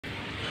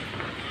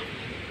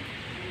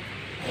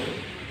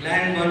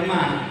Lion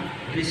Burma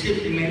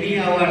received many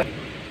awards.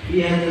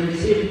 He has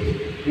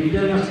received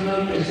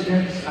International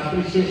President's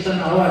Appreciation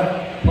Award,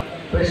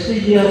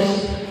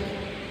 prestigious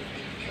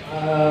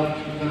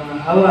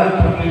award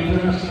from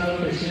International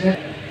President.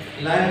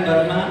 Lion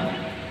Burma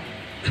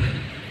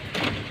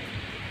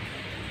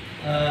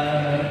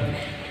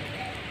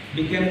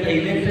became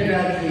elected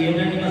as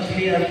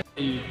unanimously as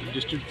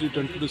District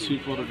 322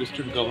 seat for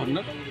District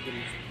Governor.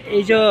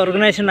 ये जो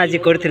organisation आज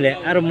करथिले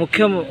are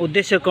मुख्य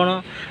उद्देश्य कौन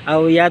आ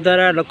या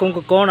द्वारा लोकों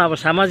को कौन अब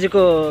सामाजिक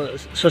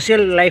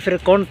सोशल लाइफ रे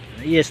कौन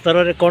ये स्तर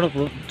रे कौन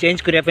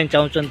चेंज करिया पे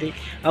चाहउचंती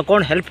आ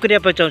कौन हेल्प करिया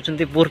पे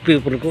चाहउचंती पुअर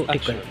पीपल को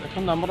ठीक कर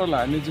देखन हमर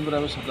लाइनिज्म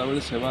रे सदा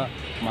बेले सेवा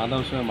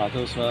माधव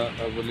सेवा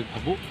बोली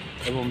भाबू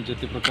एवं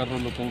जेते प्रकार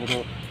लोकंर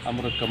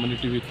हमर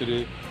कम्युनिटी भितर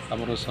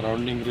हमर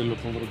सराउंडिंग रे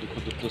लोकंर दुख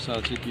दुर्दशा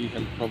अछि कि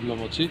हेल्थ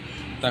प्रॉब्लम अछि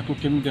ताकू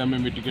केमति हमें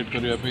मिटिगेट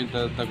करिया पे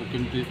ताकू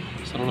केमति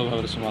सरल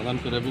भाव समाधान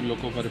करिया पे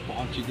लोक पर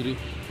पहुंची करी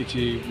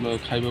किछि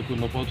खाइबा को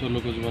न पाउथ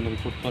लोक जो मन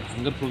फुड पर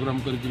हंगर प्रोग्राम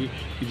करी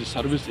किछि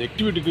सर्विस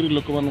एक्टिविटी करी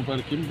लोक मन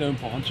पर केमति हम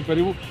पहुंची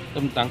परिबु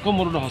तम तांको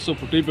मोर हस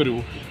फुटै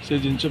परिबु से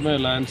जिंस में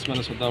लायंस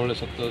माने सदा बेले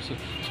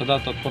सदा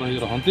तत्पर ही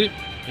रहंती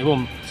एवं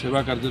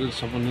सेवा कार्य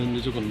सब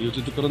निजक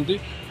नियोजित करती।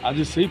 आज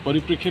से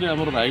परिप्रेक्षी में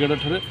आम रायगढ़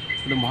ठारे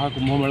गोटे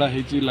महाकुंभ मेला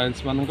होती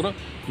लायंस मानकर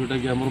जोटा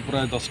कि आम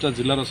प्राय 10टा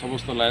जिलार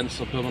समस्त लायंस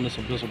सभ्य मैंने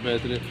सभ्य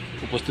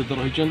उपस्थित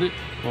रही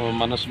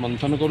मानस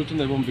मंथन कर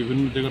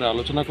विभिन्न जगह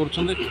आलोचना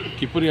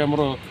करपरि आम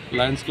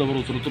लायंस क्लब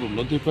उत्तर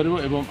उन्नति हो पार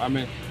एवं आम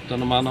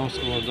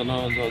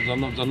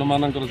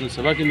जनमान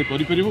सेवा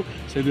केमती करूँ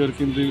से दिगरे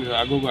केमती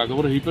आगक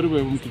आगवर हो पार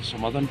कि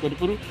समाधान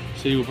करूँ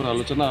से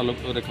आलोचना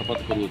रेखापात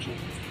करुचु।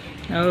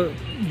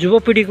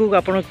 युवपीढ़ी को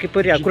आप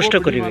आकृष्ट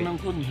करेंगे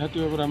निहाती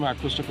भाव में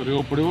आकृष्ट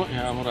करने पड़ो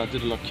यह आम राज्य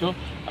लक्ष्य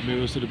आम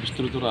विषय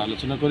विस्तृत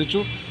आलोचना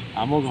करूँ।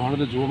 आम गहन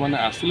में जो मैंने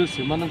आसिले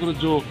से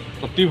जो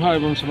प्रतिभा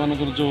एवं से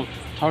जो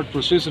थॉट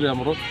प्रोसेस रे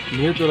आमर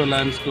निहाती भाव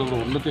लायंस क्लब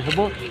उन्नति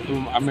हो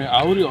आम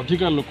आहरी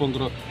अधिका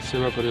लोकंर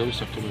सेवा करने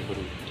सक्षम हो।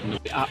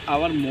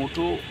 आवर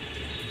मोटो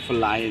फॉर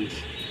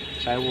लायंस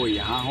चाहे वो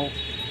यहाँ हो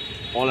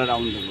ऑल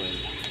अराउंड द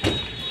वर्ल्ड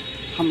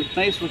हम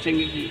इतना ही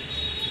सोचेंगे कि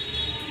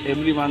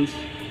everyone's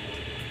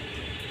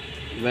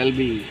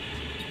well-being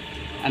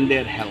and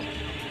their health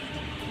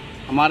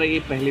हमारा ये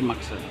पहली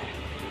मकसद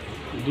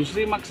है।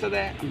 दूसरी मकसद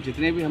है हम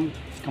जितने भी हम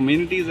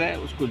कम्युनिटीज़ है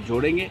उसको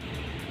जोड़ेंगे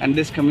and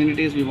this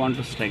communities we want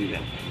to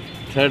strengthen.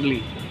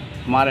 Thirdly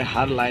हमारे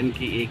हर लाइन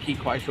की एक ही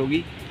ख्वाहिश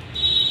होगी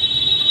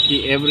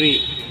कि every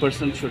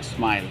person should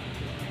smile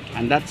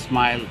and that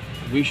smile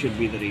we should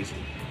be the reason.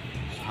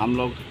 हम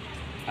लोग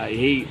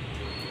यही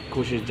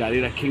कोशिश जारी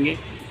रखेंगे।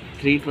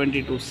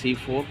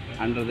 322C4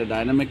 under the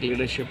dynamic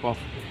leadership of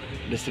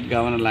District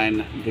Governor Lion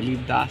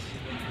Dilip Das,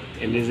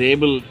 and his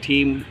able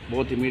team,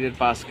 both immediate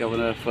past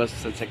governor,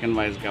 first and second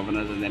vice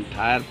governors, and the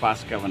entire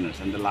past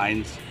governors, and the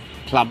Lions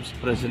clubs,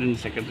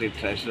 president, secretary,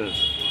 treasurers,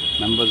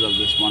 members of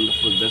this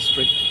wonderful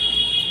district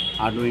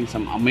are doing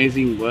some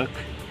amazing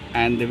work,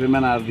 and the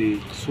women are the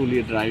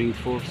solely driving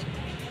force,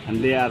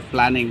 and they are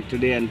planning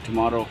today and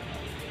tomorrow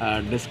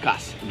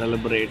discuss,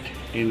 deliberate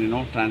in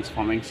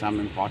transforming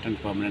some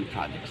important permanent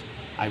projects.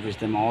 I wish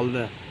them all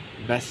the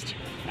best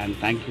and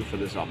thank you for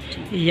this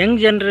opportunity. Young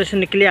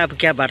generation के लिए आप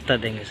क्या वार्ता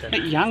देंगे sir?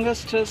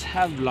 Youngsters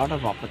have a lot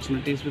of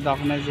opportunities with the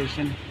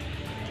organization.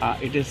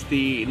 It is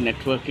the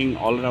networking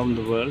all around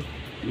the world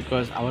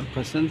because our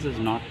presence is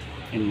not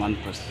in one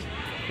person.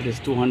 It is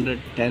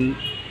 210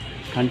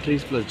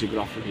 countries plus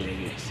geographical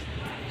areas.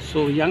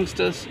 So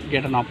youngsters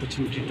get an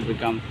opportunity to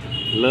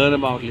learn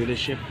about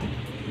leadership.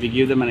 We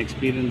give them an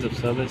experience of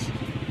service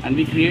and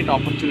we create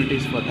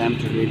opportunities for them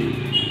to really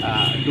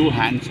do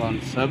hands-on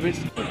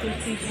service.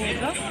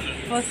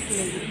 First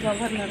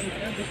governor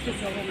district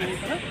governor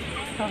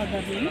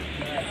सहदर्मी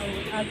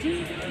आज ये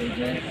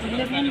जो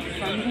 11th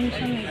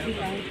convention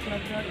Lions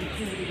club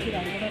issue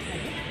Raigarh थे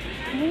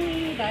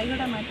मुझे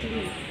रायगढ़ माटी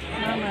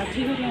माँ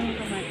माझी हरिया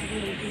माटी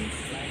ये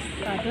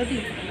पादी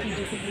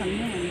निजक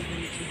धन्य मन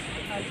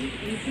आज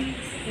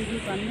ये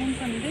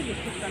कन्वेंशन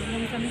डिस्ट्रिक्ट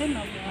कन्वेंशन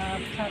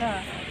सारा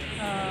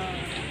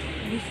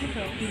विश्व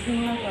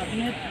विभिन्न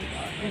कैबिनेट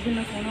विभिन्न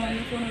कोण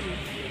अनुकोण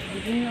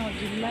विभिन्न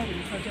जिले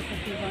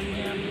गजपति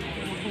गंजाम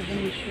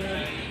भुवनेश्वर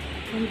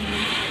पुरी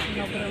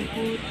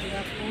नवरंगपुर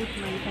कोरापुट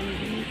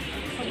मालकानगिरी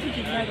सब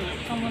जिले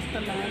समस्त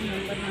लाइन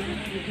मेम्बर मैंने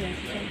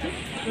आसी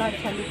फ्लाग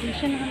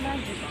सैल्यूटेशन है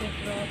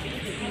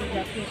डिस्ट्रिक्टर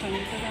जातीय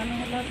संगीत गान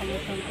है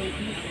समस्त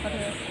इंग्लिश पर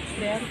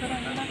प्रेयर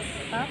कराला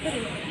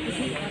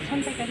ये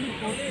आसंता काली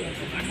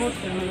भोट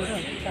ग्रहण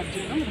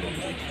कार्यक्रम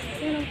रही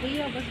तेणु यही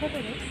अवसर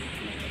में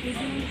ये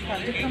जो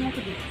कार्यक्रम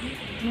को देखी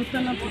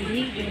नूतन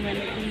पीढ़ी जो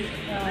मैंने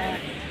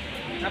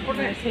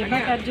सेवा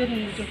कार्य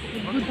निजक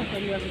उद्बुद्ध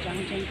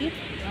करने चाहते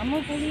आम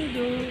पीढ़ी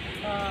जो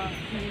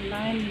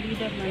लायन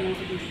लीडर मानक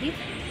देखी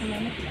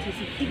से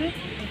शिखे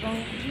और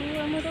जो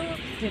आम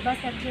सेवा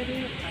कार्य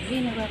आगे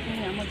नापी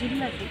आम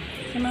जिला को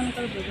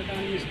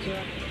योगदान निश्चय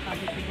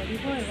आगे बढ़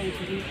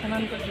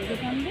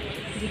योगदान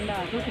जिला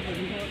आगे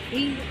बढ़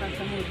यही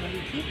आशा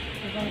रही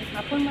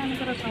आपण मान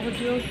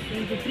सहयोग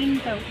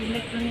प्रिंट आउ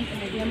इलेक्ट्रोनिक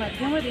मीडिया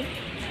मध्यम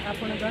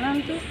आपण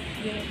जनातु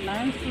ये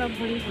लायंस क्लब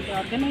भली गोटे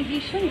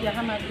ऑर्गेनाइजेशन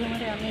जहाँ माध्यम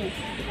आम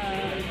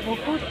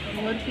बहुत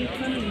पुअर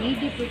पीपल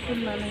नीडी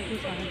पीपल मानक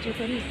साहाय्य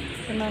करी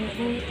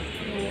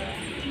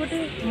गोटे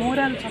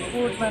मोराल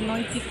सपोर्ट बा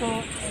नैतिक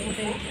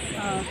गोटे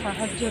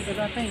साहाय्य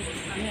देवाई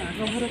आम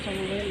आगभर सब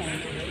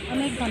लायंस।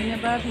 अनेक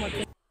धन्यवाद। मत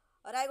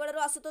रायगढ़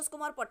आशुतोष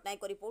कुमार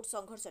पट्टनायक रिपोर्ट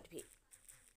संघर्ष टीवी।